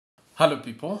Hello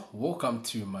people, welcome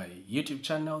to my YouTube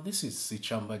channel. This is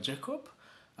Sichamba Jacob.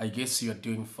 I guess you are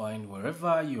doing fine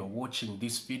wherever you are watching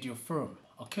this video from.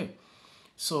 Okay,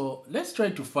 so let's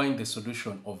try to find the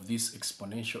solution of this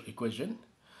exponential equation.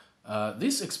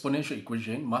 This exponential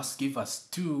equation must give us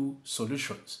two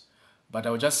solutions, but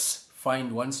I'll just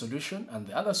find one solution and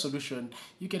the other solution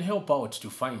you can help out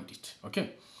to find it.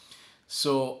 Okay,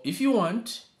 so if you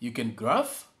want, you can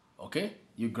graph. Okay,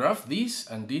 you graph this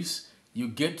and this, you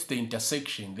get the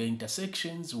intersection. The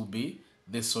intersections will be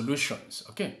the solutions.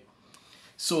 Okay,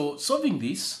 so solving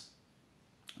this,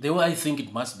 the way I think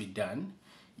it must be done,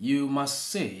 you must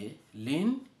say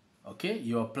ln, okay,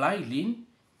 you apply ln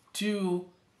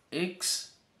 2x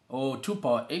or 2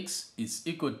 power x is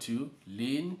equal to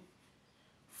ln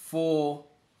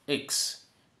 4x.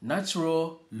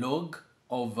 Natural log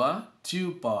over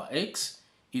 2 power x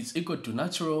is equal to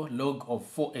natural log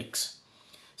of 4x.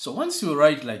 So once you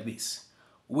write like this,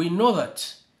 we know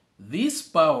that this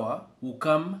power will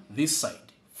come this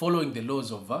side, following the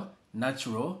laws of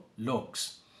natural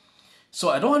logs. So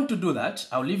I don't want to do that.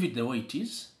 I'll leave it the way it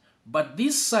is. But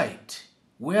this side,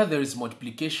 where there is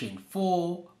multiplication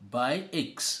 4 by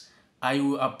x, I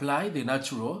will apply the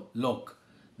natural log,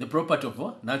 the property of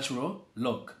a natural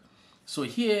log. So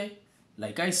here,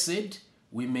 like I said,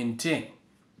 we maintain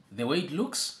the way it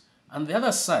looks. And the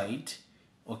other side,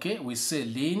 okay, we say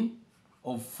ln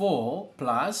of 4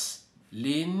 plus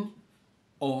ln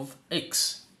of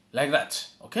x, like that,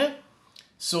 okay?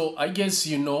 So I guess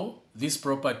you know this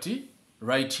property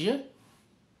right here.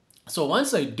 So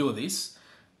once I do this,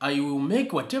 I will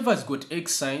make whatever's got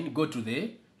x sign go to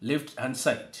the left hand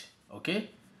side, okay?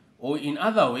 Or in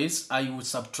other ways, I will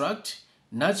subtract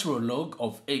natural log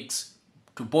of x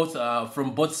to both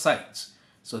from both sides.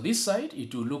 So this side,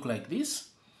 it will look like this.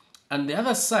 And the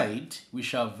other side, we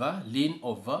shall have ln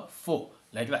over 4,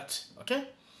 like that, okay?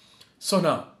 So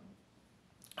now,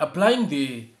 applying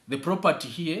the property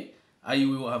here, I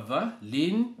will have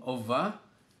ln over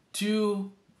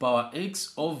 2 power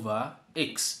x over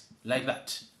x, like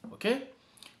that, okay?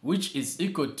 Which is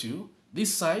equal to,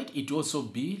 this side, it will also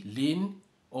be ln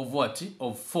of what?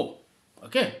 Of 4,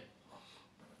 okay?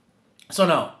 So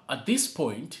now, at this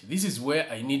point, this is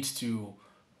where I need to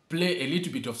play a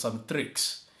little bit of some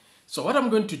tricks. So what I'm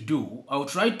going to do, I'll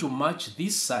try to match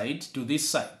this side to this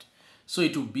side. So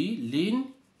it will be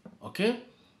ln, okay?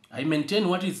 I maintain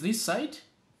what is this side?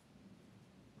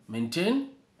 Maintain.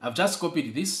 I've just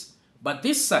copied this. But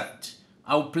this side,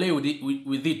 I'll play with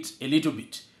it a little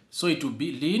bit. So it will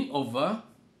be ln over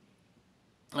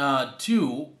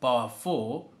 2 power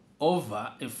 4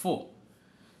 over a 4.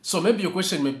 So maybe your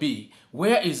question may be,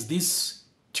 where is this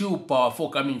 2 power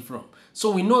 4 coming from?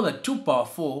 So we know that 2 power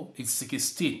 4 is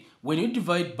 16. When you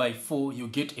divide by 4, you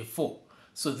get a 4.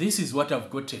 So this is what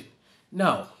I've gotten.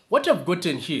 Now, what I've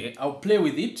gotten here, I'll play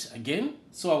with it again.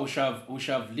 So we shall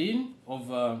have ln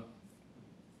over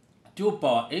 2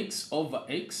 power x over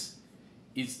x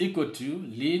is equal to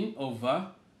ln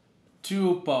over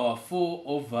 2 power 4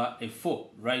 over a 4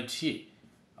 right here.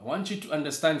 I want you to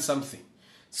understand something.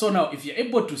 So now, if you're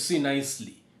able to see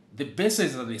nicely, the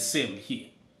bases are the same here,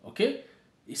 okay?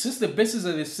 Since the bases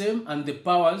are the same and the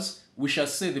powers, we shall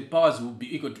say the powers will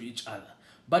be equal to each other.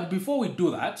 But before we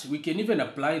do that, we can even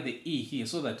apply the e here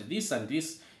so that this and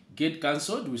this get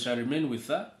cancelled. We shall remain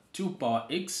with 2 power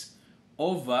x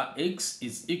over x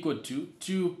is equal to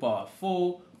 2 power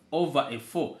 4 over a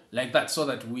 4, like that, so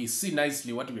that we see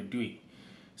nicely what we're doing.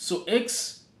 So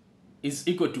x is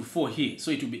equal to 4 here.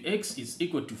 So it will be x is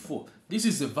equal to 4. This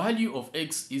is the value of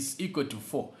x is equal to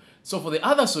 4. So for the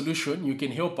other solution, you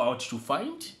can help out to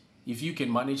find, if you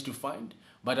can manage to find.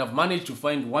 But I've managed to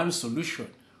find one solution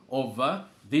of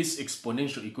this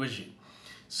exponential equation.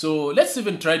 So let's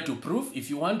even try to prove.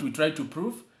 If you want, we try to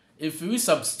prove. If we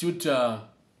substitute a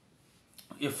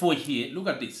 4 here, look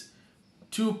at this.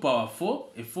 2 power 4,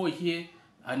 a 4 here,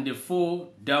 and a 4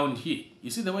 down here.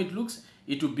 You see the way it looks?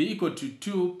 It will be equal to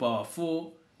 2 power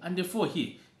 4 and a 4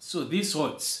 here. So this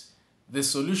holds. The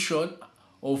solution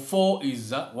of 4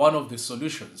 is one of the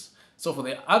solutions. So for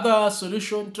the other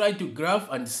solution, try to graph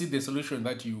and see the solution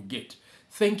that you get.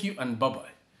 Thank you and bye-bye.